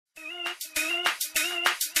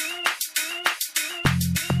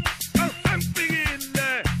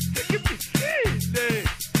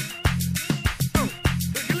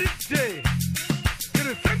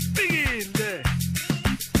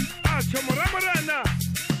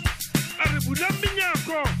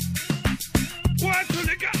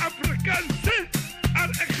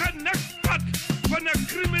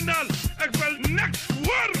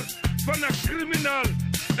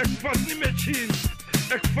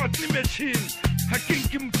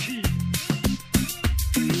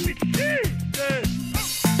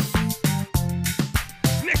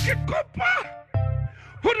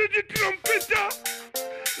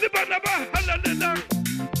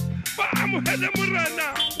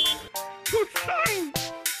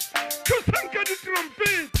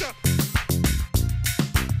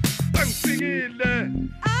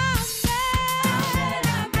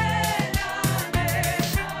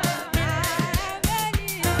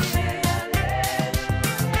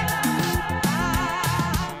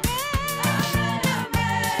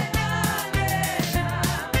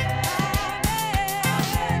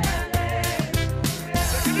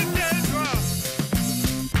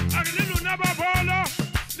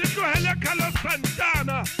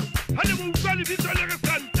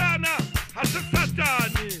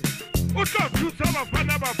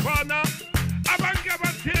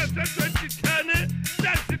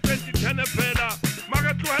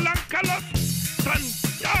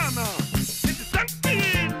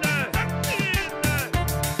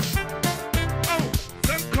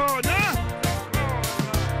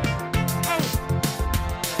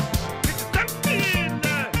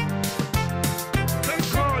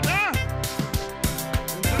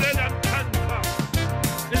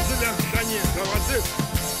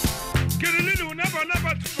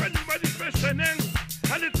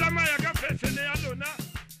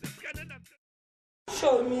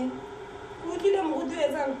Show me. Would you know what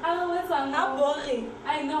I know one thing.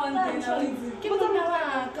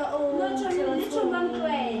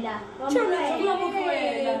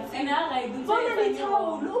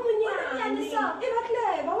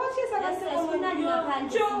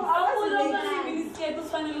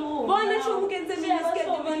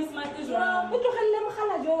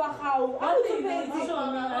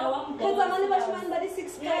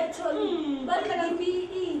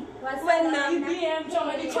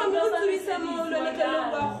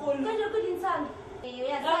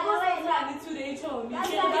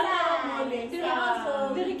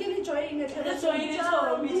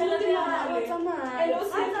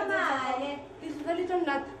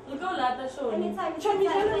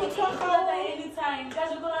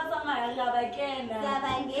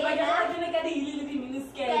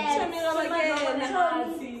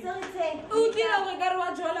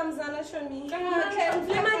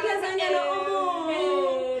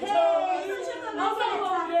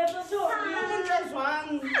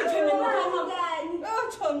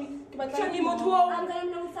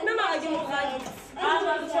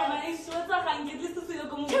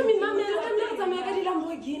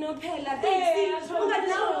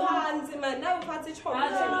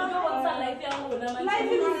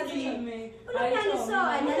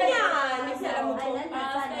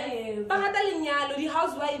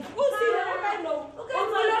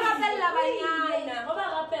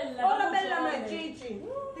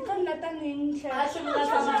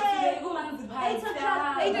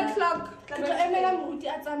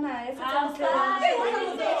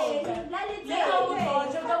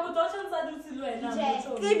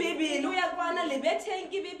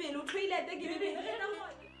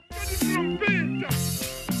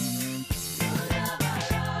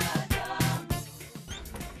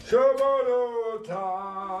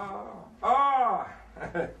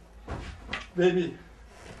 Baby.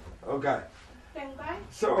 Okay.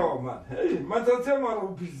 So, man. Hey, man, that's a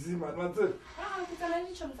busy man. What's it?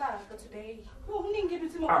 Today.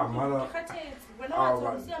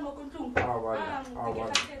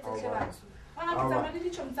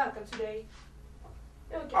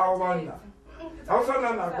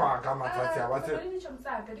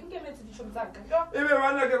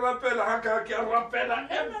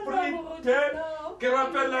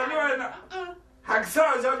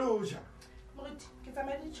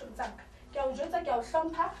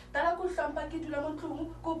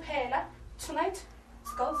 Tonight,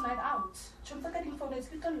 it's girls' night out. Chumsaka didn't phone us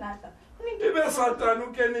little later. Ibe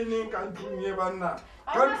Satan can in country banana.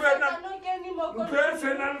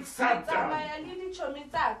 Personal Satan.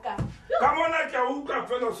 Come on, I can hook up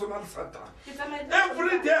fellow sonal Satan.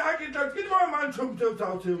 Every day I get a kid one man from to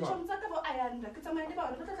out him.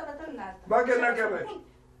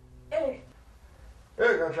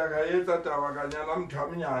 Kahlaka yetsa taba kanyana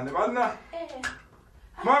mthaminyane bana.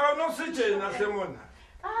 Mara no sejena hle mona.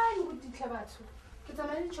 Go ditla batho. Ke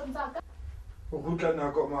tsamaya ditšhomo ka. O gutla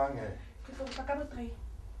nako mange. Ke tlo ka bo 3.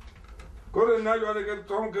 Gore nna jwale ke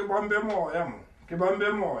tsong ke bambe moya mo. Ke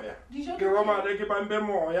bambe moya. Ke romale ke bambe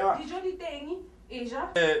moya. Dijo di teng e ja.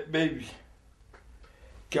 Baby.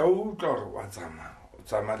 Ke a utlwa gore wa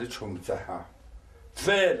tsamaya le tšhomo tsa gago.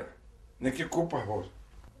 Fela ne ke kopa gore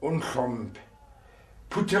o nhlompe.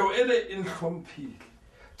 Phutheo ele e nhlomphile.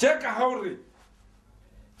 Tjeka hore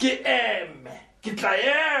ke eme, ke tla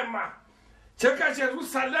ema. Tjeka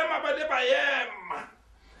Jerusalema ba le ba ema.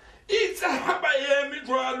 Itse ha ba eme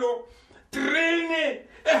jwalo. Trene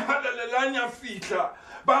e halalelang ya fihla.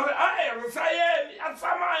 Ba re a re sa eme, a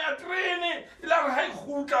tsamaya trene. Ila re ha e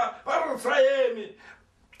kgutla, ba re sa eme.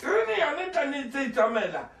 Trene yane tlanetse e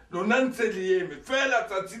tsamela. Lona ntse le eme. Fela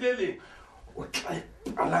tsatsi le leng o tla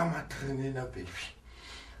palama trene na baby.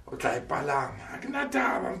 O tla e palama. Ha ke na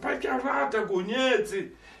taba, mpa ke a rata ko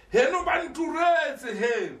nyetse. Heno ba nturetse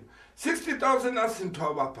heno. 60,000 a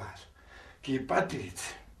sentho ba pala. Ke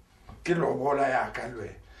ipatetse. Ke lobola ya ka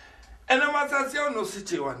lwe. Ene matsatsi a no se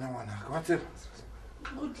tsewa na ngwana ka wa tseba.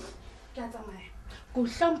 Good. Ke a tsamaya. Go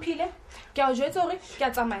hlomphile. Ke a jwetsa hore ke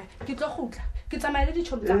a tsamaya. Ke tlo gutla. Ke tsamaya le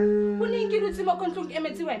ditšhomo tsa. O neng ke dutse mo kontlong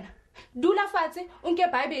emetsi wena. Dula fatshe o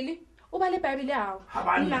nke Bible. O ba le Bible ya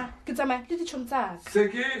hao. Nna ke tsamaya le ditšhomo tsa. Se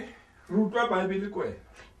ke rutwa Bible kwena.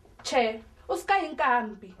 Che, o ska eng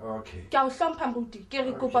kampi. Okay. Ke a o hlompha mruti. Ke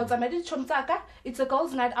re kopa o tsamaya le ditšhomo tsa ka. It's a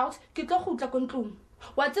girls night out. Ke tlo gutla kontlong.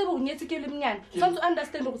 Wa tseba o nyetse ke le mnyane. Tshwantse o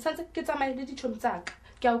understand gore santse ke tsamaye le ditšhomo tsa ka.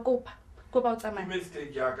 Ke a o kopa. Kopa o tsamaya.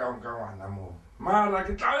 Mistake ya ka nka ngwana mo. Mara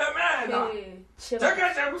ke tla emela.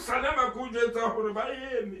 Tjeka Jerusalema go jwetsa gore ba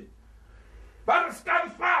eme. Ba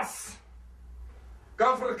stand fast.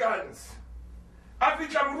 Africans.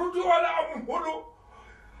 Afika mruti wala amhulu.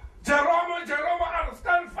 Jerome, I'll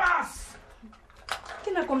stand fast.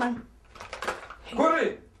 Kina koman.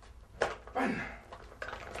 Kore. Bana.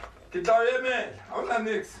 Ke tla emela. Haona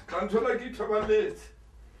next. Tlantshola ke thobaletse.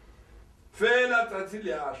 Fela tsatsi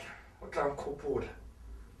le atla. O tla nkgopola.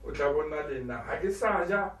 O tla bona le nna. Ha ke sa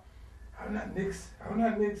ja. Haona next.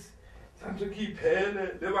 Tsantsho ke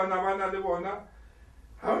iphele le bana le bona.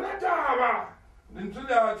 Haona taba. Ntse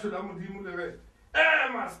le a tshola modimo le re.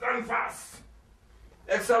 Emma, stand fast.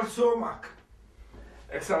 Excelsior Mark.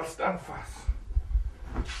 Excel, stand fast.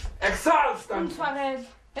 Excel, stand fast.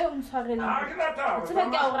 Untshwarele. Ah, ke rata.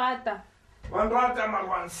 Tsebe ke a o rata. Wan rata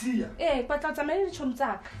marwan siya. Ba tla tsamaya le ditšhomo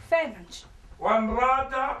tsa ka. Fela nje. Wan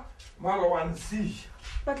rata marwan siya.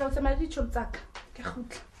 Ba tla tsamaya le ditšhomo tsa ka. Ke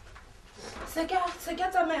gutla. Se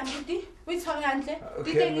ke tsamaya mruti. O itshware hantle.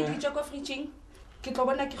 Di teng dijo ko fridging. Ke tlo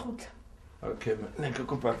bona ke gutla. Okay, ne ke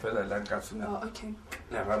kopa fela la nka sona. Oh, okay.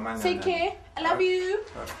 La ramana. Take care. I love you.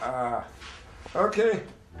 Okay.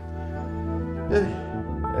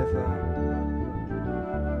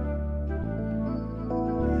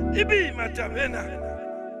 Ibi matabena.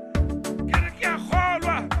 Kere ke a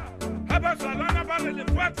kgolwa. Ha ba salana ba le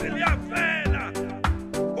lefatshe le a fela.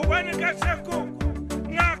 O bane ka seko.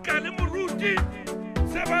 Ngaka le moruti.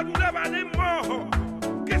 Se ba dula ba le mmoho.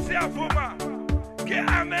 Ke se a foma. Ke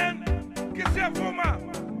amen. Que se forma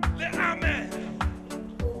le amen.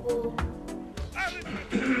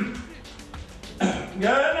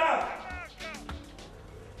 Gana.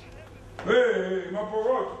 Hey,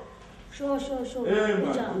 mapogoto. Sure.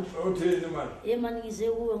 Man, uthini man? Man ngize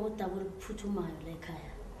kuwe ngodaba oluphuthumayo la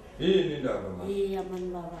ekhaya. Yini indaba man?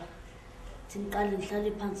 Man baba. Ngiqale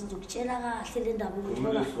ngihlale phansi ngizokutshela kahle le ndaba ukuthi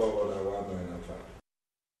baba. Umswabona kwami wena mfana.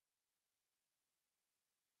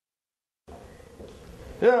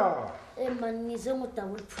 Yeah. Man ngize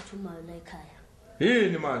ngodaba oluphuthumayo la ekhaya.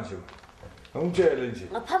 Yini manje? Angitshele nje.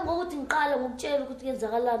 Ngaphambi kokuthi ngiqale ngokutshela ukuthi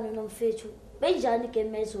kuyenzakalani wena mfethu. Benjani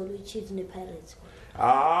igame ezolo iChiefs nePirates?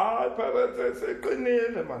 Pirates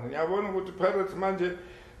seqinile man. Ngiyabona ukuthi Pirates manje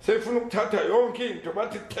sefuna ukuthatha yonke into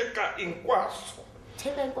bathi theka inkwaso.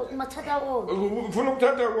 Theka inkwaso mathatha konke. Ufuna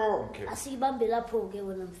ukuthatha konke. Asibambe lapho ke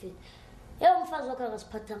wena mfethu. Umfazi wakhe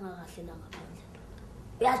akasiphathanga kahle la ngaphandle.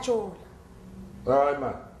 Uyatshola. Hayi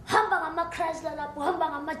man. Hamba ngama-Chrysler lapho, hamba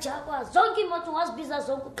ngama-Jaguars. Zonke imoto ungazibiza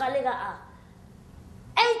zonke uqaleka A.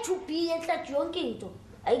 A to B enhlathi yonke into.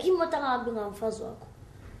 Ayikho imoto angahambi ngamfazi wakho.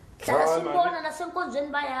 Hlala sibona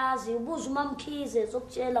nasenkonzweni bayazi, ubuza uMamkhize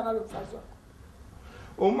zokutshela ngalomfazi wakho.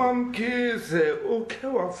 uMamkhize ukhe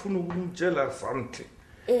wafuna ukumtshela something.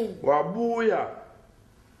 Wabuya.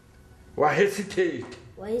 Wahesitate.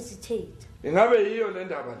 Wahesitate. Ingabe yiyo le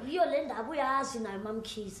ndaba? Yiyo le ndaba uyazi nayo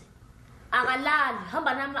uMamkhize. akalali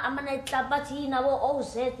hamba ama-night club bathi yini abo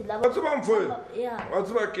OZ labo Watsiba mfowethu yeah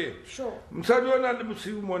watsiba ke sure mosadi ona le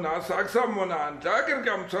bosigo mona a ke sa mmona hantle a ke re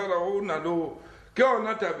ka mo tshwara go na lo ke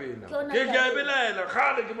yona tabena ke a belaela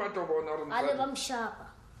gale ke batho bona re ale bamshapa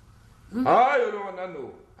hayo lona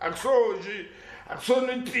no a ke soje a ke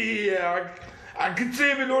sone tie a ke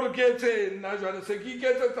tsebe le gore ke etse nna jale se ke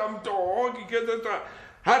iketsetsa mtogo ke iketsetsa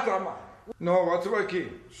ha tsamaya no watsiba ke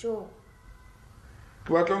sure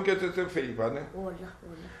ke batla nketsetse favor ne hola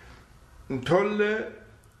ntholle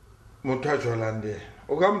motho a jwalang le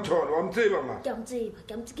o ka mthola wa mtseba ma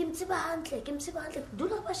ke mtsiba hantle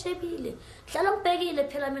dula ba shebile hlala ngibhekile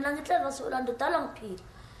phela mina ngihleva soLando dala ngiphila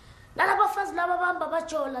nalabafazi laba bamba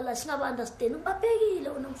bajola la singabandastand ngibabhekile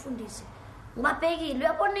wena mfundisi ngibabhekile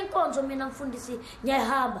uyabona inkonzo mina mfundisi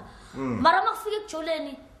ngiyahamba mara makufika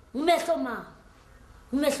ekujoleni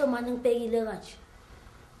ngimehlo mani ngibhekile kanje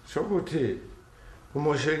sokuthi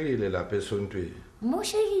umoshekile lapha esontweni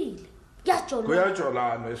moshekile kuyajola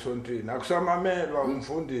kuyajolana esontweni akusamamelwa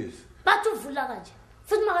umfundisi bathi uvula kanje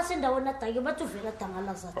futhi makasendaweni adake bathi uvela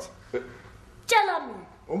dangala zathi tshela mina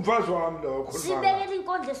umfazi wami lo khuluma sibekele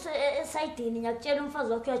inkondlo esayidini ngiyakutshela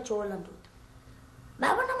umfazi wakhe uyajola ndoda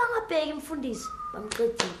babona mangabheki umfundisi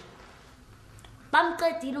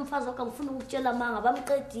bamqedile umfazi wakhe angifuna ukutshela manga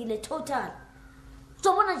bamqedile total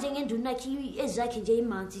uzobona njengenduna yakhe ezakhe nje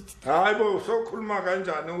imanzi hayi bo sokhuluma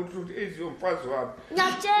kanjani ukuthi izi umfazi wami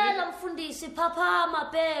ngiyakutshela mfundisi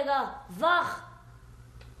phaphama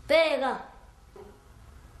bheka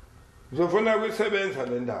uzofuna ukusebenza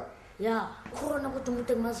le ndaba ya khona ukuthi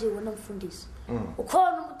umuntu engimaziyo wena mfundisi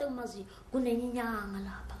ukhona umuntu engimaziyo kunenye inyanga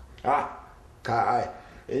lapha hayi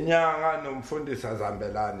inyanga nomfundisi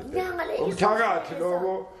azambelani umthakathi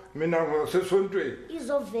lobo mina ngosesontweni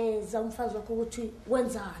izoveza umfazi wakho ukuthi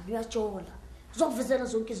wenzani uyajola uzokuvezela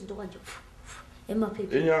zonke izinto kanje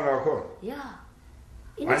emaphepha inyanga khona ya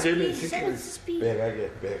manje le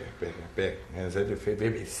bheka ngenzele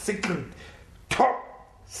baby secret top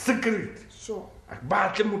secret sure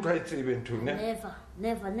akubahle umuntu ayitsebe nthuni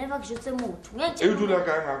never kujutse motho ngiyedula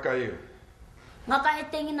kangakayo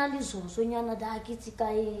ngakaheteng ina lizozo nyana da kithi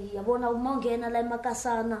kai yabona uma ungena la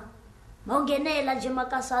emakasana mawungenela nje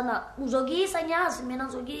emakasana uzokisa nyazi mina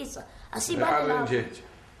ngizokisa asibale la nje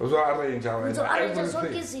uzo-arrange wena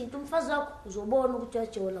zonke izinto umfazi wakho uzobona ukuthi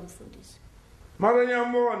uyajola mfundisi mara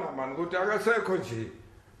ngiyambona mani ukuthi akasekho nje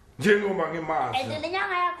njengoba ngimazi and le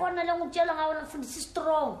nyanga yakhona le ngikutshela ngawo mfundisi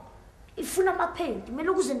strong ifuna ama-paint kumele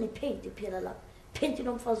ukuze ne-paint phela lapha paint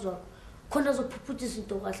nomfazi wakho khona zokuphuphuta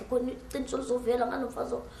izinto kahle khona iqiniso lizovela ngalo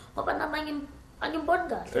mfazi wakho ngoba namanye angimboni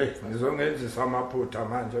kahle ngizongenzisa amaphutha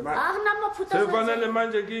manje akunamaphutha sefanele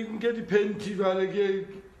manje ngikhethe iphenti vale ke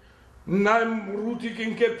namruthi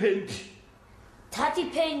kinke phenti thatha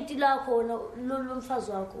iphenti lakho lo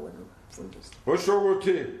mfazi wakho wena mfundisi osho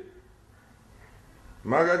ukuthi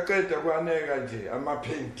makaqeda kwaneka nje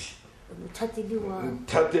amaphenti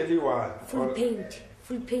uthatheliwa full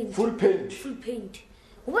paint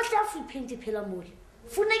ubahla full paint phela moli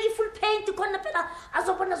funeka i-full paint khona phela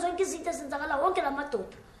azobona zonke izinto ezenzakala wonke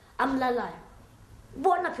lamadoda amlalayo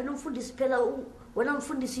ubona phela umfundisi phela wena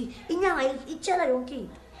mfundisi inyanga itshela yonke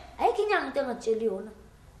into ayikho inyanga into engatsheli yona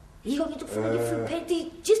yiko ngithi kufuneka i-full paint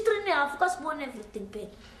G3 half kasibone everything phela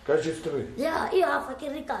ka-G3 ya i-half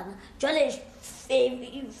akirikana jwale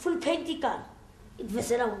full paint ikana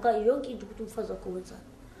ikuvesela ngoka yonke into ukuthi umfazi wakho wenzani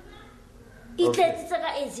itletsitsa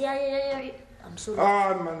ka ezi I'm sorry.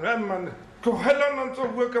 Man. Tlohelana ntse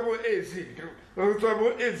bua ka bo ezi. Re tswa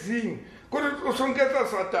bo ezing. Kore o sonketsa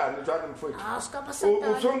satane jwale mfowethu. Ska ba satane.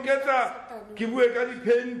 O sonketsa ke bue ka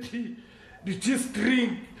di-panty,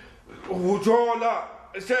 di-G-string, go jola,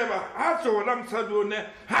 sheba ha jola mosadi one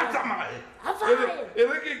ha tsamaye. E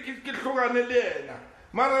re ke tlhokane le yena.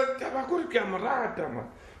 Mara taba kore ke a mo rata ma.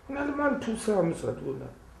 O na le man thusa mosadi ona.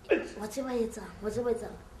 Wa tseba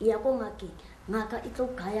etsang. Ya ko ngaka itlo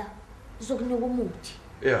gaya izokunika umuthi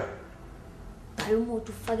yeah gayo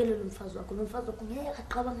umuthi ufakele lo mfazi wakho ngeke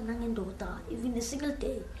aqabanga nangendoda even a single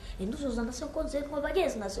day and uzozana nasenkonzeni ngoba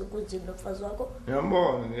akezi nasenkonzeni lo mfazi wakho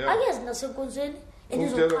ngiyambona akezi nasenkonzeni and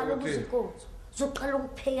uzoqala ukuzikonzo uzoqala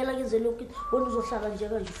ukuphekela kenzele lokho wena uzohlala nje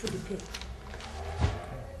kanje ufuthi phela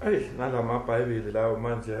nala mabhayibheli lawo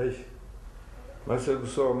manje mase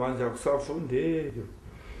kusoma manje akusafundeki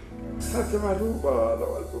Sathi maluba la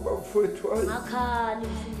mfowethu hayi makhali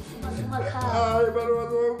mfundisi makhali hayi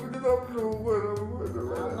balwana kunilomluko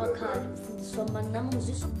makhali mfundisi wami nami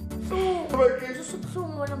ngiziswa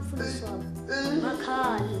usubuhlungu wena mfundisi wami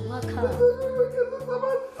makhali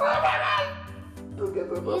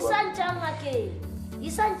isanjanga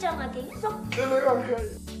ke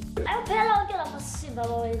ayophela onke la masimba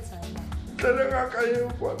abawenzayo Tele ngaka eo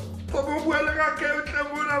bona. Go mo bua le ngaka eo tle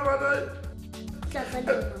mona bana.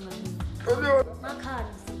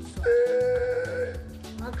 Makhani.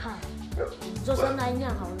 Makhani. Zosana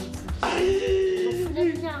inyanga wena. Ufuna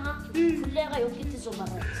inyanga, ufuleka yonke into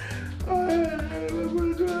izobara.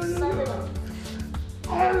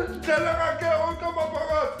 Tele ngaka eo ka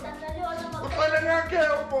mapagati. Tele ngaka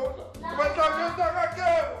eo bona. Ba tla ngaka ngaka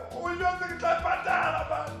eo. O ile tse ke tla patala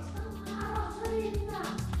bana.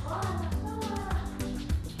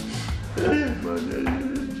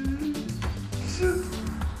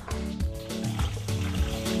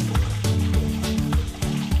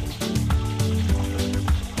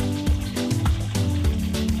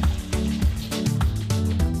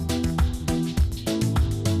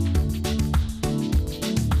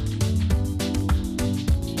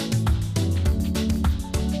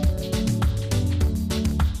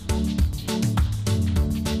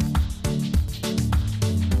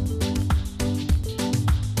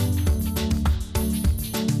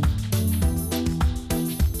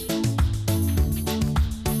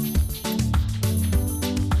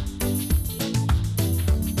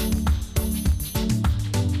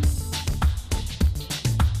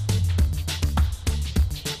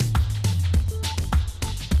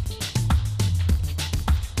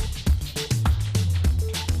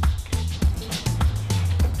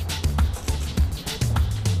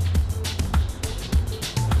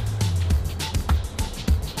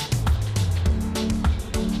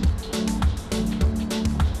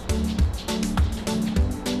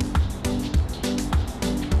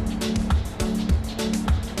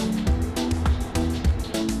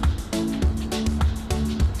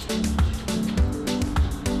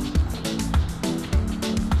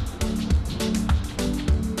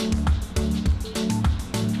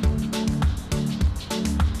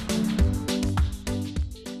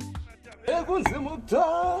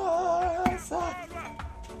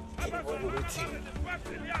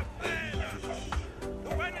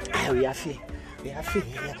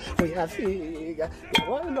 Uyafika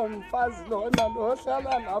yabona umfazi lona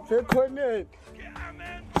lohlala lapha ekhoneni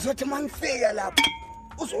uzothi mangifika lapha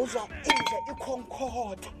uzozwa inje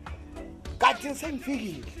ikhonkhotha kanti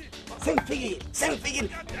sengifikile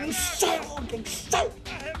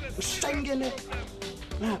ngishayongene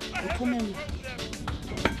ngiphumeni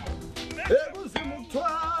ekuzima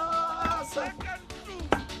ukuthwasa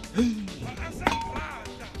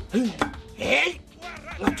hey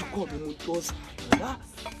ngathi khona umuntu ozayo la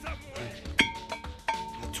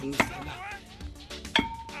ngathungizela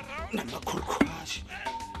namakhurukhashi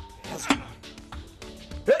yazona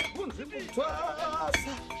hey kunzima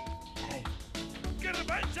ukuthwasa hey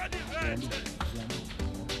Kerbanjani rete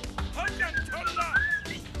Hoja ntola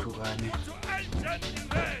Kugane Mutu anjani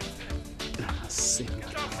rete Nasinga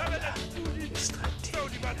Kahela tuli Estrati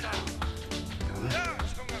Saudi bata Ya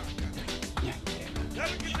chonga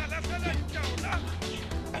Yargina la sala injaula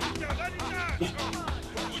Injaula ni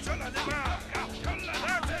Uchola lema Chola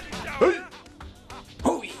rete injaula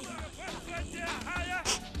Hui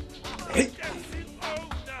Hey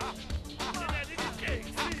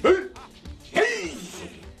Hey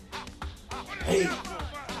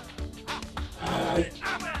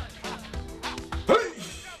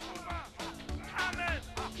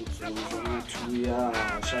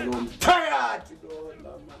Shalom tired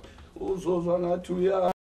uzozwa ngathi